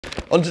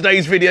On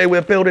today's video,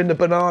 we're building the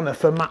banana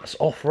for Matt's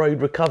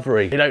off-road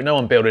recovery. You don't know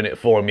I'm building it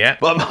for him yet,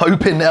 but I'm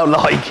hoping they'll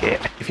like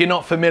it. If you're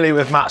not familiar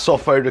with Matt's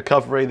off-road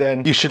recovery,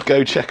 then you should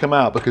go check them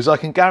out, because I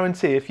can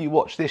guarantee if you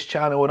watch this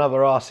channel and other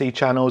RC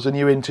channels and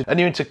you're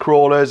into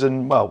crawlers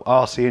and, well,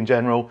 RC in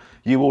general,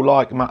 you will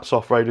like Matt's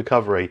off-road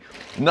recovery.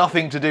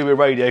 Nothing to do with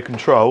radio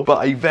control,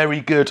 but a very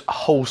good,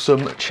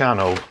 wholesome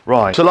channel.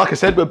 Right, so like I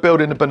said, we're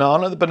building the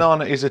banana. The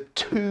banana is a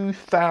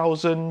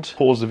 2000,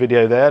 pause the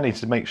video there, I need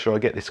to make sure I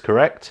get this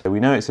correct. We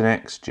know it's an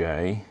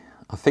XJ.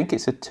 I think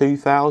it's a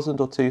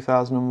 2000 or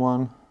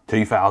 2001.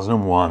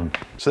 2001.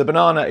 So the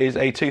banana is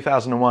a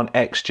 2001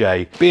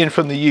 XJ. Being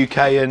from the UK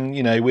and,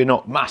 you know, we're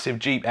not massive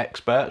Jeep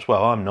experts,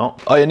 well, I'm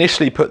not. I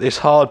initially put this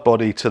hard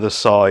body to the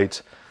side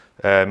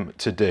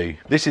to do.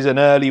 This is an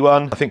early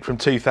one. I think from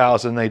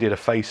 2000 they did a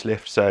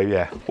facelift, so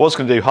yeah. Was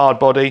going to do hard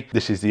body.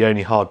 This is the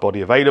only hard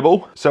body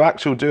available. So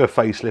actually we'll do a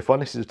facelift one.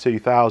 This is a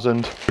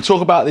 2000. We'll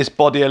talk about this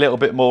body a little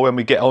bit more when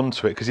we get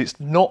onto it, because it's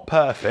not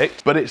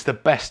perfect, but it's the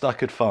best I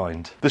could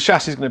find. The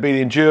chassis is going to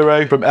be the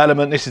Enduro from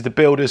Element. This is the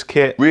builder's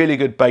kit. Really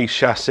good base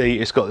chassis.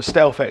 It's got the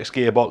Stealth X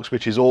gearbox,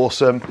 which is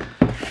awesome.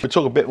 We'll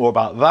talk a bit more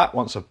about that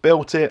once I've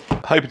built it.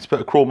 Hoping to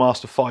put a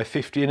Crawlmaster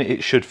 550 in it.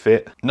 It should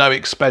fit. No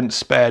expense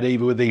spared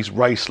either with these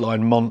Raceline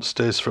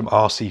monsters from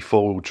RC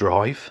 4-wheel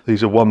drive.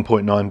 These are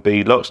 1.9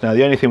 beadlocks. Now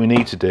the only thing we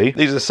need to do,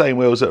 these are the same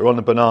wheels that are on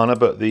the banana,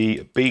 but the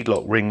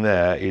beadlock ring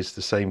there is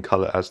the same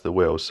colour as the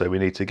wheels, so we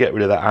need to get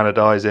rid of that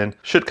anodizing.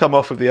 Should come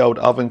off with the old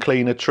oven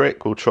cleaner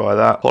trick. We'll try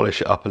that,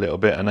 polish it up a little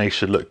bit, and they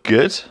should look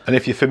good. And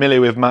if you're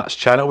familiar with Matt's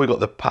channel, we've got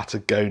the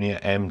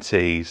Patagonia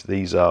MTs.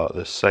 These are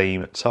the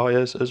same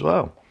tyres as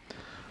well.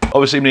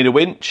 Obviously we need a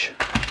winch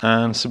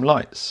and some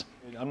lights.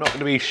 I'm not going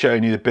to be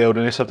showing you the build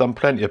on this. I've done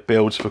plenty of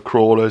builds for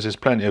crawlers. There's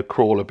plenty of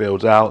crawler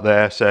builds out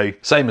there. So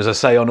same as I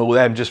say on all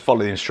them, just follow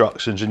the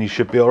instructions and you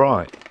should be all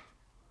right.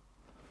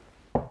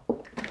 I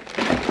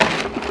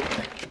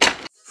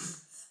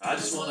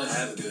just want to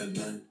have a good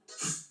night.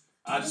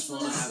 I just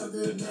want to have a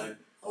good night.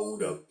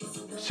 Hold up.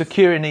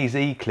 Securing these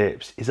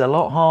E-clips is a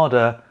lot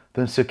harder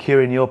than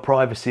securing your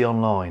privacy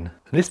online.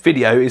 And this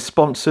video is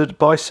sponsored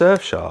by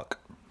Surfshark.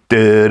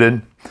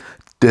 Dun-dun.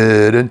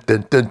 Dun,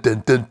 dun, dun,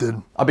 dun, dun,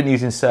 dun. I've been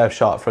using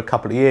Surfshark for a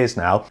couple of years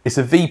now. It's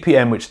a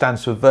VPN, which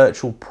stands for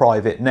Virtual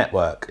Private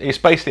Network. It's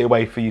basically a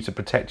way for you to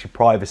protect your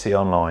privacy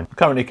online. I'm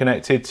currently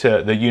connected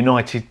to the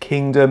United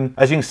Kingdom.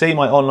 As you can see,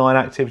 my online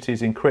activity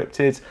is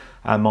encrypted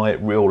and my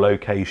real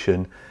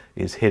location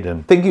is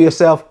hidden. Think of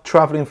yourself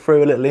traveling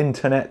through a little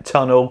internet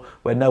tunnel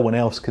where no one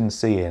else can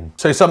see in.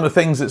 So some of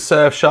the things that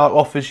Surfshark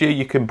offers you: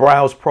 you can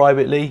browse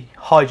privately,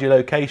 hide your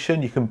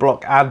location, you can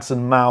block ads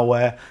and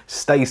malware,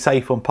 stay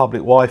safe on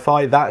public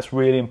Wi-Fi. That's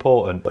really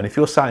important. And if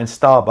you're sat in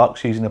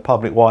Starbucks using a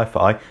public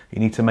Wi-Fi, you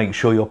need to make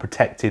sure you're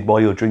protected while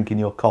you're drinking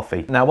your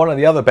coffee. Now, one of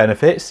the other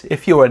benefits,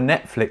 if you're a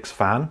Netflix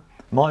fan,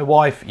 my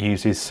wife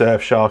uses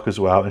Surfshark as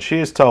well, and she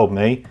has told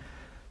me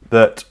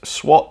that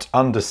SWAT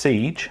Under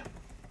Siege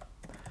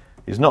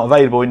is not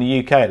available in the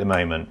UK at the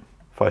moment.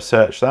 If I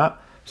search that,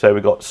 so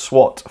we've got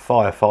SWAT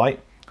Firefight,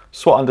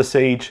 SWAT Under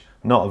Siege,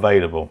 not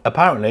available.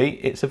 Apparently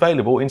it's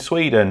available in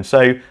Sweden,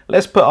 so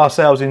let's put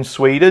ourselves in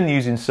Sweden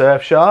using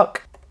Surfshark.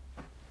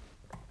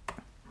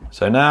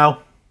 So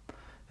now,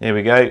 here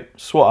we go,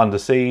 SWAT Under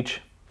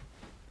Siege,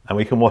 and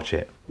we can watch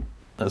it.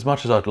 As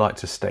much as I'd like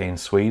to stay in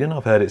Sweden,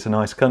 I've heard it's a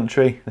nice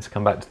country, let's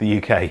come back to the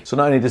UK. So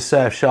not only does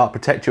Surfshark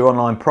protect your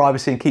online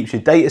privacy and keeps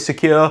your data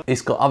secure,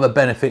 it's got other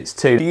benefits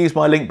too. If you use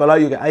my link below,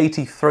 you'll get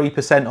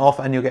 83% off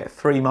and you'll get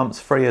 3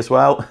 months free as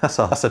well. That's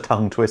a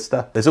tongue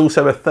twister. There's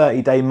also a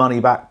 30-day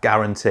money-back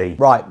guarantee.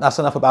 Right, that's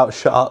enough about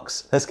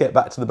sharks. Let's get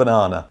back to the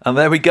banana. And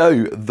there we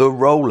go, the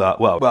roller.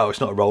 Well, it's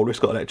not a roller, it's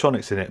got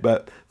electronics in it,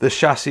 but the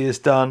chassis is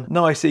done.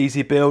 Nice,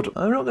 easy build.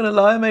 I'm not gonna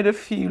lie, I made a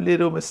few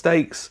little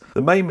mistakes.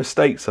 The main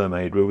mistakes I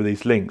made were with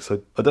these links. I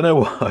don't know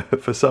why,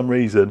 but for some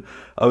reason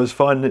I was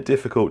finding it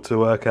difficult to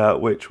work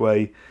out which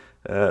way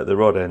the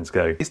rod ends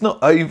go. It's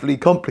not overly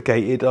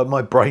complicated,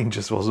 my brain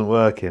just wasn't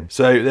working.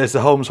 So there's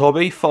the Holmes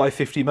Hobby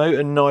 550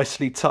 motor,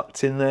 nicely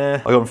tucked in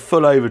there. I've gone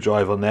full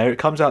overdrive on there. It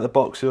comes out of the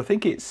box, so I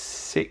think it's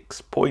 6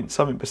 point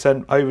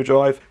something%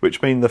 overdrive,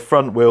 which means the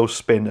front wheels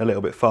spin a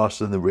little bit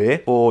faster than the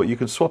rear. Or you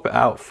can swap it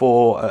out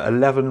for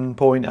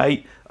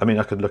 11.8. I mean,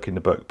 I could look in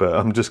the book, but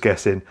I'm just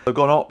guessing. I've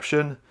got an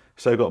option.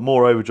 So got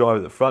more overdrive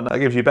at the front. That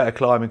gives you better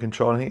climbing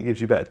control. I think it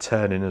gives you better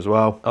turning as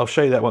well. I'll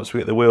show you that once we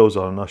get the wheels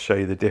on and I'll show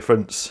you the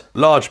difference.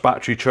 Large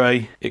battery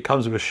tray. It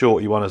comes with a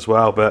shorty one as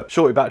well, but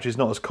shorty battery is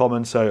not as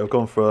common, so I've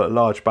gone for a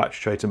large battery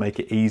tray to make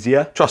it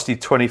easier. Trusty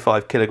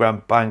 25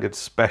 kilogram Banggood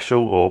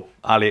Special or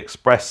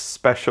AliExpress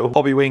Special.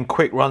 Hobbywing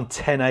Quick Run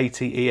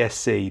 1080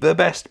 ESC. The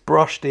best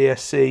brushed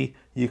ESC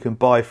you can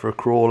buy for a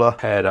crawler,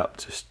 paired up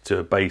to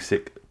a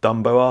basic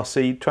Dumbo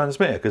RC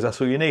transmitter, because that's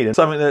all you need, and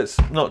something that's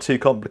not too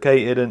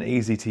complicated and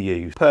easy to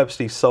use.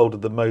 Purposely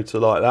soldered the motor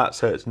like that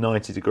so it's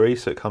 90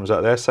 degrees, so it comes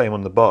out there. Same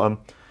on the bottom.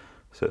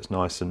 so it's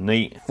nice and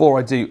neat. Before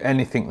I do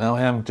anything though,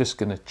 I am just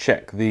going to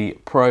check the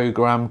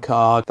program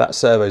card. That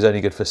servo is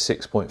only good for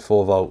 6.4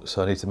 volts,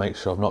 so I need to make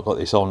sure I've not got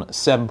this on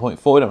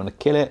 7.4. I don't want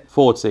to kill it.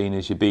 14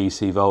 is your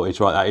BC voltage.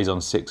 Right, that is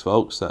on 6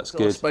 volts, so that's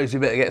good. I suppose we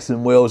better get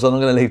some wheels on. I'm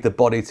going to leave the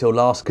body till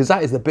last, because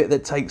that is the bit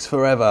that takes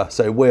forever.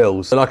 So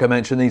wheels. So like I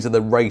mentioned, these are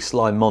the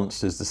Raceline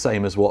Monsters, the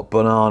same as what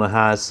Banana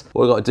has.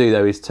 What we've got to do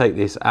though is take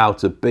this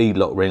outer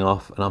beadlock ring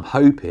off, and I'm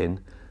hoping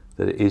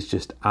that it is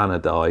just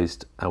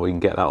anodized and we can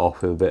get that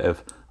off with a bit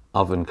of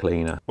oven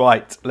cleaner.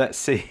 Right, let's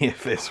see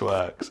if this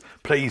works.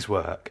 Please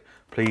work,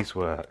 please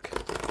work.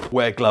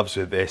 Wear gloves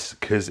with this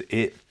because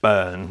it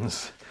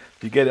burns.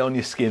 If you get it on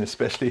your skin,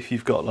 especially if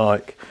you've got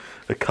like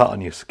a cut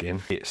on your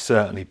skin, it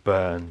certainly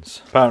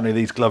burns. Apparently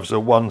these gloves are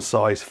one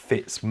size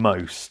fits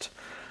most.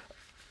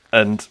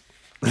 And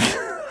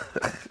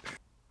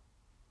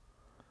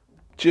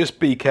just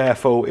be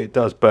careful, it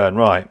does burn.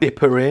 Right, dip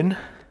her in.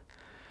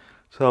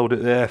 Let's hold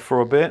it there for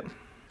a bit.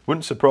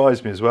 Wouldn't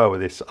surprise me as well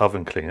with this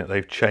oven cleaner,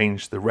 they've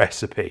changed the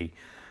recipe,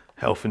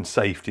 health and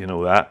safety and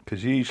all that,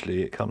 because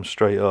usually it comes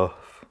straight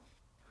off.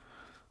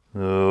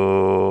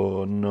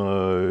 Oh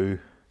no.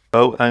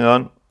 Oh, hang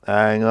on,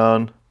 hang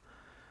on.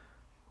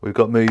 We've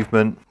got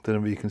movement. Don't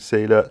know if you can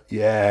see that.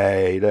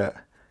 Yay, that.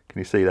 Can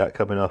you see that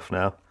coming off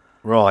now?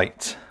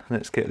 Right,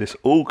 let's get this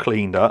all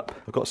cleaned up.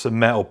 I've got some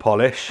metal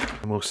polish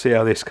and we'll see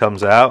how this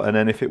comes out, and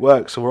then if it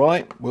works all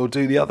right, we'll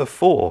do the other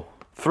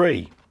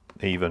 3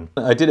 even.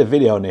 I did a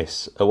video on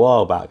this a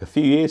while back, a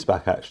few years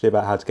back actually,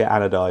 about how to get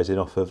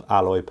anodizing off of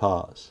alloy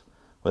parts.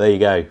 Well, there you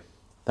go.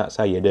 That's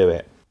how you do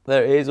it.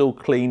 There it is, all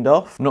cleaned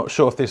off. I'm not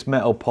sure if this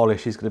metal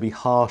polish is going to be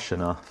harsh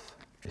enough.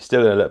 It's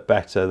still going to look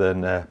better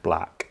than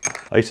black.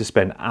 I used to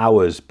spend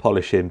hours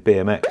polishing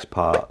BMX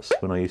parts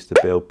when I used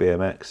to build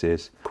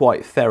BMXs.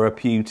 Quite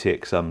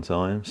therapeutic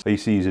sometimes. I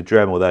used to use a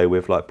Dremel though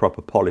with like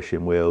proper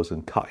polishing wheels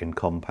and cutting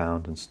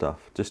compound and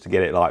stuff, just to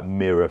get it like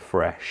mirror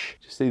fresh.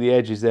 Just see the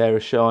edges there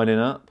are shining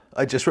up.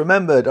 I just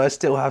remembered I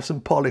still have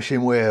some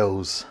polishing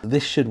wheels.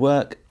 This should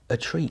work a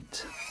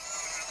treat.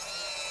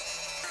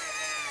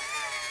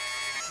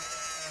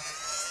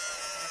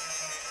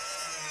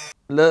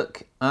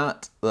 Look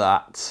at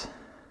that.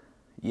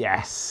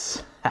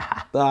 Yes.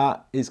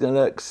 That is going to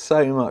look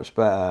so much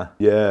better.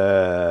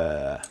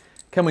 Yeah.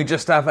 Can we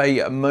just have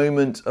a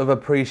moment of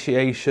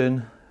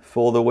appreciation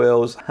for the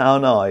wheels? How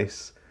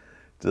nice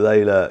do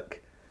they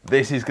look?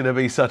 This is going to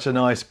be such a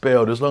nice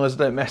build. As long as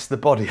I don't mess the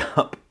body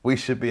up, we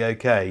should be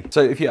okay.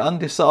 So if you're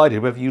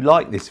undecided whether you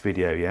like this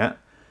video yet,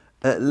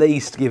 at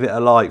least give it a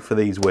like for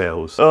these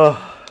wheels.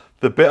 Oh,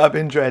 the bit I've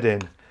been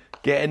dreading.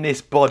 Getting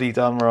this body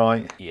done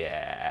right.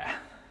 Yeah.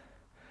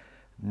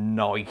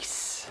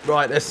 Nice.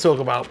 Right, let's talk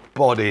about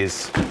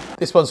bodies.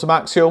 This one's from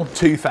Axial,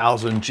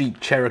 2000 Jeep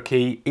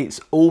Cherokee.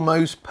 It's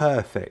almost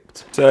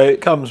perfect. So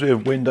it comes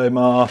with window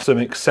masks, some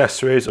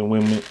accessories, and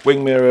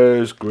wing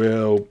mirrors,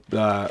 grille,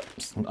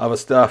 some other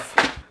stuff.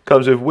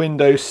 Comes with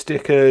window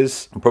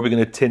stickers. I'm probably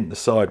going to tint the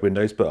side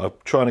windows, but I'm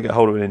trying to get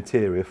hold of an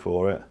interior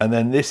for it. And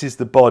then this is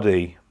the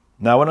body.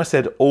 Now, when I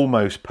said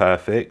almost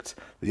perfect,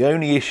 the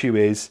only issue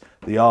is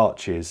the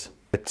arches.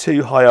 They're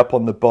too high up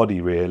on the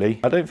body,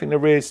 really. I don't think the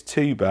rear's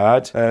too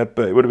bad, but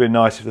it would have been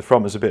nice if the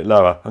front was a bit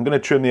lower. I'm going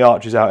to trim the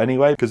arches out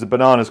anyway, because the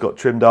Banana's got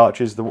trimmed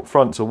arches. The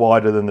fronts are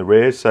wider than the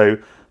rears, so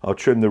I'll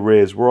trim the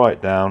rears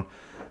right down,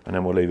 and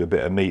then we'll leave a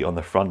bit of meat on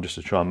the front just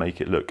to try and make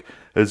it look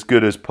as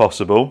good as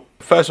possible.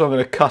 First of all, I'm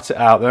going to cut it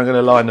out, then I'm going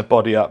to line the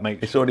body up.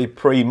 It's already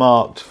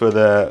pre-marked for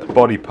the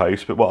body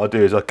post, but what I'll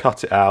do is I'll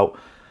cut it out,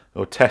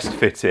 or test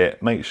fit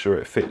it, make sure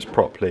it fits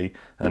properly,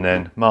 and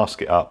then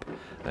mask it up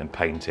and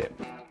paint it.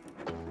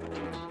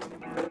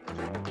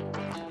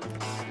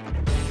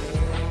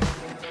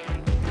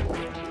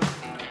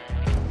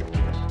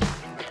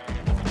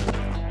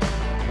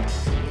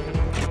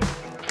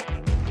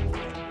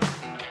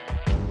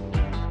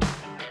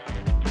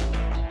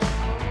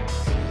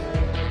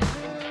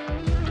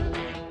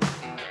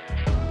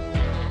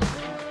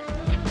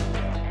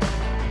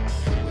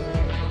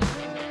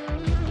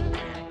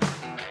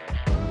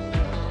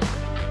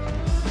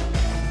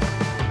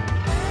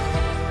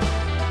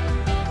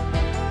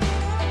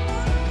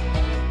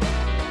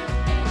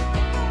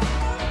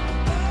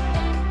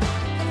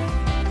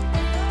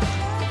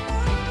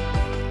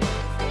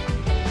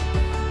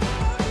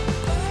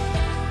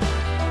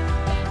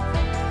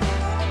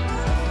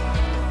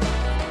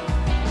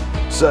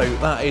 So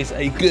that is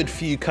a good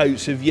few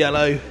coats of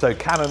yellow. So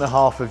can and a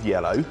half of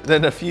yellow,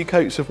 then a few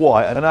coats of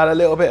white, and I had a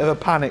little bit of a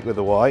panic with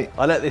the white.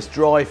 I let this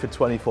dry for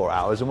 24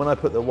 hours, and when I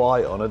put the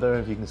white on, I don't know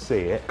if you can see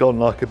it, gone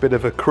like a bit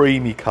of a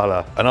creamy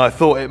colour. And I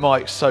thought it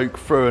might soak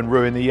through and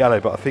ruin the yellow,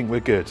 but I think we're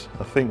good.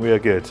 I think we are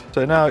good.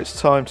 So now it's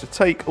time to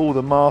take all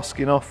the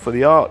masking off for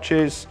the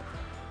arches,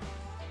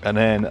 and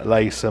then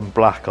lay some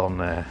black on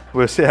there.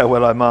 We'll see how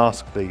well I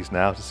mask these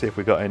now to see if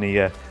we've got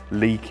any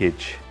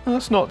leakage.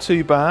 That's not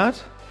too bad.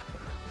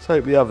 Let's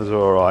hope the others are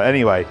all right.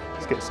 Anyway,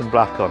 let's get some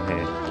black on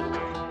here.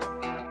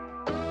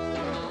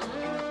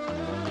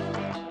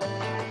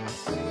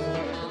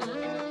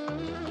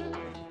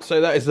 So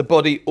that is the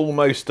body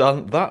almost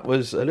done. That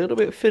was a little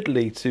bit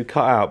fiddly to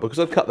cut out because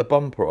I've cut the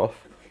bumper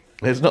off.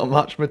 There's not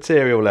much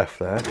material left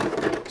there.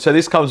 So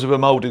this comes with a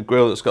moulded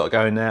grille that's got to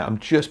go in there. I'm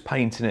just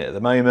painting it at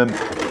the moment.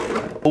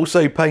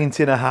 Also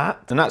painting a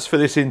hat, and that's for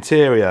this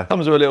interior.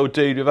 Comes with a little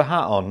dude with a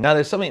hat on. Now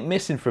there's something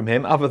missing from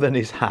him other than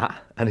his hat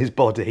and his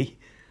body.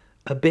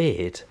 A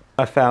beard.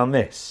 I found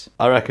this.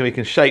 I reckon we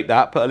can shape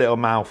that, put a little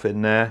mouth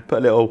in there, cut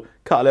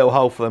a little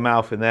hole for the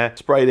mouth in there,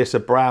 spray this a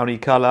browny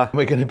colour, and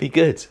we're going to be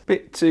good.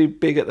 Bit too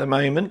big at the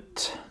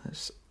moment.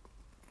 Let's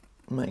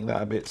make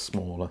that a bit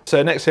smaller.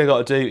 So next thing I've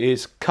got to do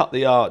is cut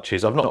the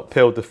arches. I've not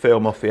peeled the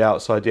film off the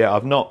outside yet.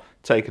 I've not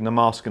taken the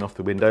masking off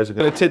the windows. I'm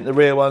going to tint the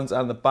rear ones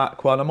and the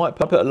back one. I might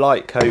put a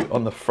light coat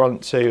on the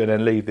front too and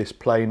then leave this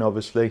plain,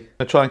 obviously. I'm going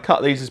to try and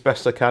cut these as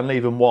best I can,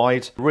 leave them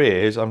wide.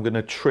 Rears I'm going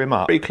to trim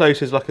up. Pretty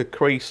close is like a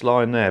crease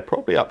line there,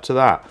 probably up to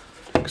that.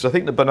 Because I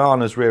think the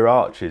Banana's rear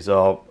arches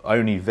are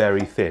only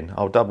very thin.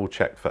 I'll double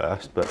check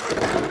first, but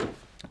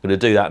I'm going to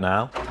do that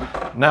now.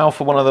 Now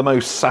for one of the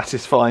most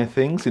satisfying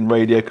things in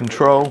radio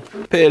control,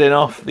 peeling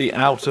off the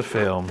outer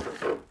film.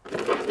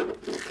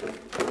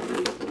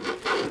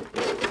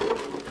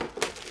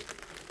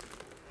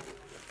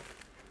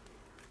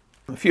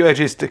 A few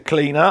edges to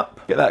clean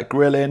up, get that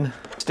grill in,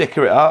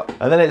 sticker it up,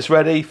 and then it's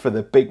ready for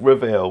the big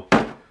reveal.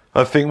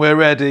 I think we're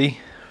ready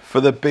for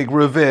the big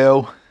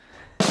reveal.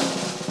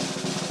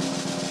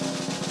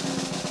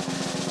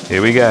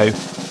 Here we go.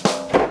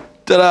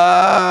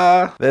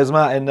 Ta-da! There's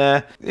Matt in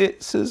there.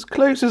 It's as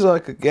close as I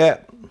could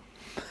get,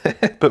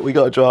 but we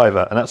got a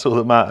driver, and that's all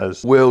that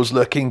matters. Wheels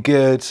looking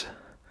good.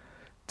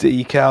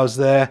 Decals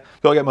there.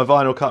 Got to get my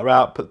vinyl cutter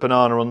out, put the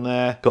Banana on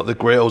there. Got the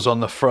grills on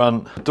the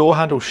front. Door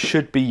handle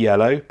should be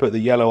yellow, but the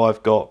yellow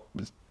I've got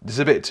is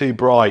a bit too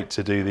bright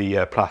to do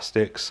the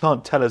plastics.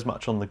 Can't tell as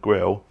much on the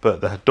grill,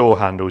 but the door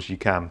handles you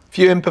can.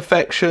 Few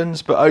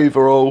imperfections, but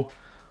overall,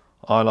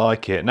 I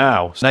like it.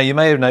 Now you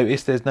may have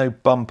noticed there's no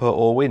bumper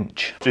or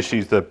winch. Just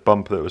used the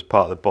bumper that was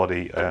part of the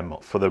body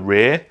for the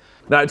rear.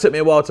 Now, it took me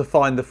a while to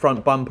find the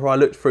front bumper. I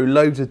looked through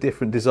loads of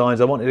different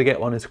designs. I wanted to get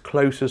one as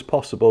close as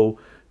possible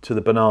to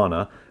the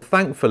Banana.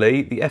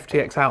 Thankfully, the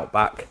FTX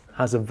Outback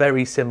has a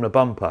very similar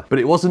bumper, but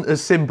it wasn't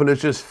as simple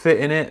as just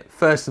fitting it.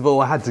 First of all,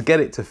 I had to get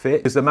it to fit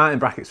because the mounting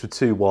brackets were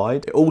too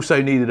wide. It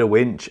also needed a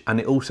winch, and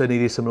it also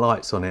needed some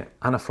lights on it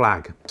and a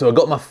flag. So I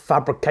got my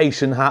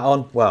fabrication hat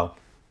on. Well,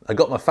 I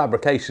got my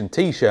fabrication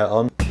t-shirt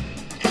on.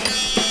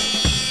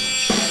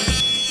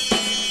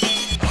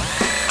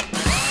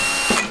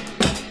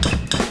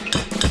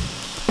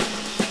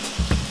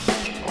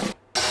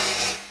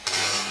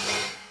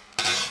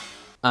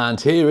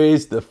 And here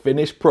is the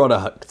finished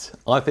product.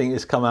 I think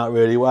it's come out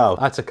really well.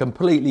 I had to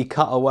completely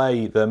cut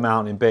away the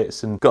mounting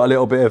bits and got a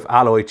little bit of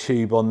alloy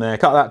tube on there.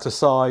 Cut that to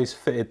size,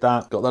 fitted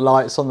that. Got the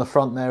lights on the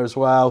front there as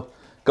well.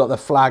 Got the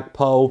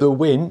flagpole. The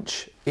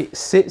winch, it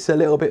sits a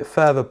little bit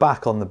further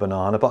back on the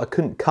Banana, but I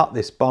couldn't cut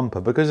this bumper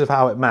because of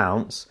how it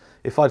mounts.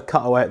 If I'd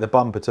cut away at the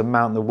bumper to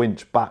mount the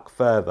winch back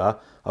further,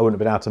 I wouldn't have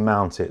been able to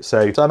mount it.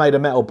 So I made a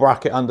metal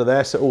bracket under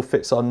there so it all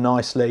fits on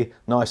nicely,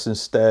 nice and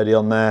sturdy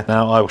on there.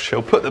 Now I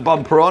shall put the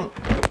bumper on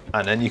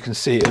and then you can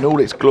see it in all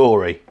its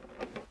glory.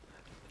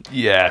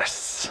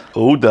 Yes,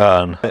 all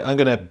done. I'm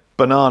gonna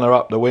Banana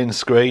up the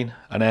windscreen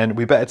and then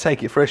we better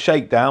take it for a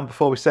shakedown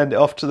before we send it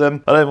off to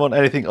them. I don't want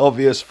anything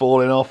obvious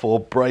falling off or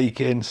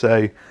breaking,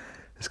 so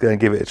let's go and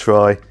give it a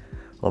try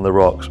on the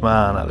rocks.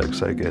 Man, that looks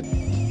so good.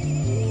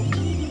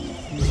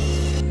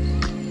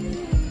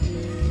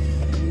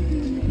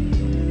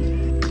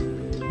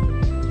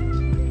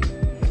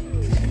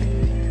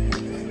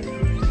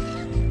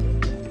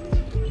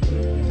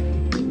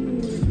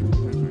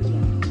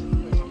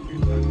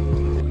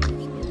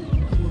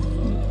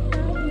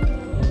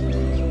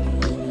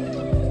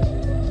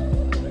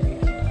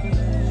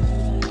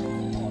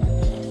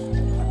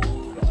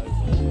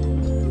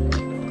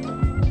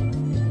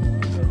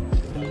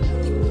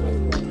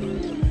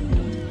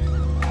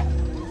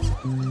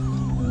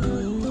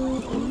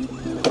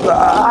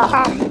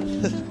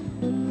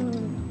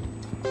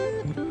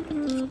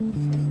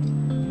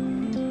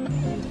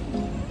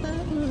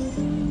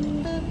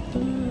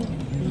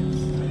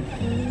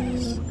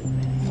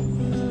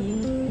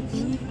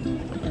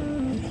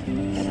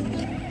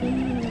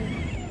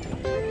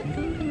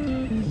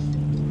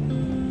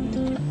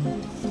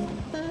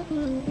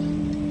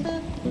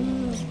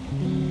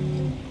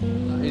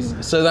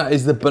 So that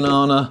is the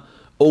Banana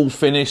all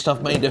finished.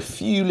 I've made a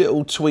few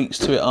little tweaks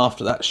to it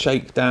after that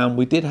shakedown.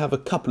 We did have a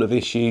couple of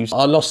issues.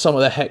 I lost some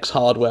of the hex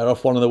hardware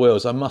off one of the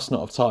wheels. I must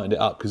not have tightened it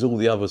up because all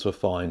the others were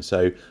fine.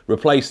 So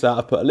replaced that.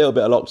 I've put a little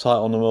bit of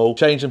Loctite on them all.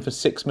 Changed them for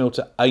 6mm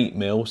to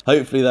 8mm.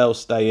 Hopefully they'll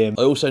stay in.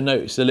 I also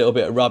noticed a little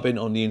bit of rubbing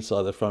on the inside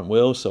of the front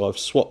wheel. So I've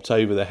swapped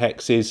over the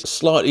hexes.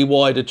 Slightly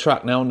wider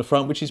track now on the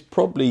front, which is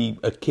probably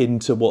akin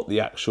to what the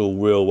actual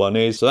real one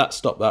is. So that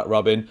stopped that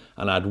rubbing.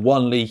 And I had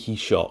one leaky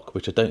shock,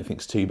 which I don't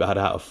think is too bad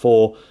out of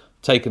 4.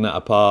 Taken that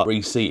apart,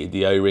 reseated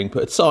the O-ring,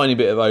 put a tiny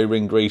bit of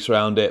O-ring grease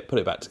around it, put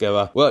it back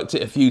together, worked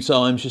it a few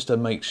times just to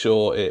make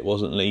sure it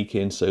wasn't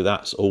leaking, so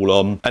that's all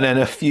on. And then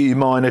a few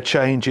minor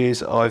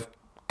changes. I've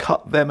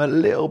cut them a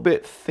little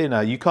bit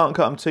thinner. You can't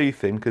cut them too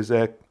thin because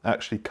they're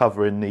actually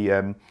covering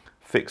the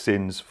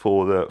fixings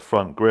for the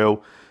front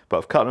grille. But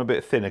I've cut them a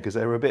bit thinner because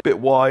they were a bit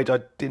wide. I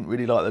didn't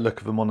really like the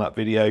look of them on that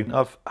video.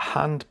 I've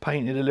hand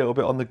painted a little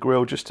bit on the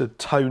grille just to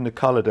tone the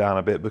colour down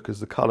a bit because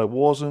the colour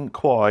wasn't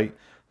quite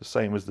the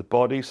same as the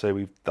body, so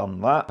we've done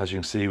that. As you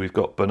can see, we've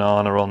got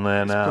banana on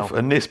there now,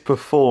 and this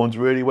performs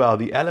really well.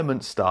 The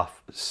element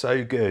stuff,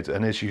 so good,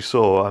 and as you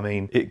saw, I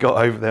mean, it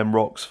got over them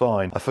rocks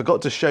fine. I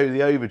forgot to show you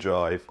the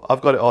overdrive.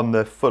 I've got it on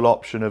the full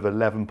option of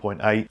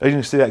 11.8. As you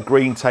can see, that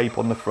green tape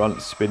on the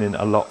front spinning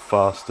a lot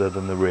faster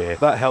than the rear.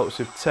 That helps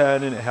with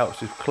turning, it helps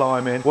with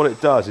climbing. What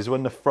it does is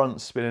when the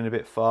front's spinning a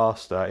bit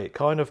faster, it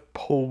kind of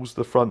pulls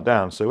the front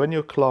down. So when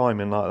you're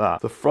climbing like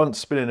that, the front's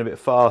spinning a bit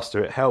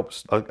faster, it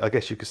helps, I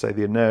guess you could say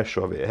the inertia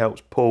of it, it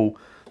helps pull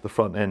the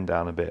front end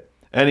down a bit.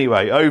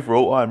 Anyway,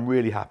 overall, I'm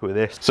really happy with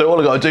this. So all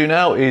I've got to do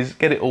now is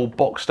get it all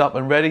boxed up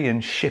and ready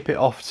and ship it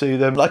off to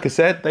them. Like I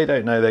said, they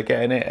don't know they're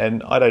getting it,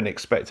 and I don't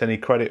expect any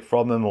credit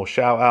from them or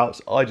shout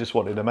outs. I just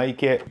wanted to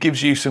make it.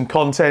 Gives you some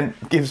content,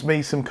 gives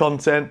me some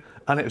content,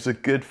 and it was a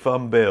good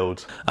fun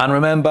build. And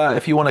remember,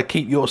 if you want to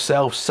keep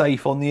yourself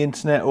safe on the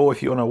internet, or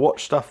if you want to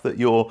watch stuff that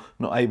you're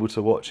not able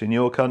to watch in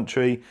your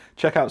country,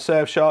 check out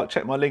Surfshark,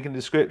 check my link in the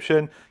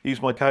description,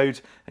 use my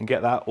code and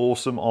get that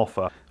awesome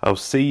offer. I'll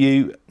see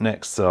you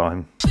next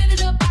time.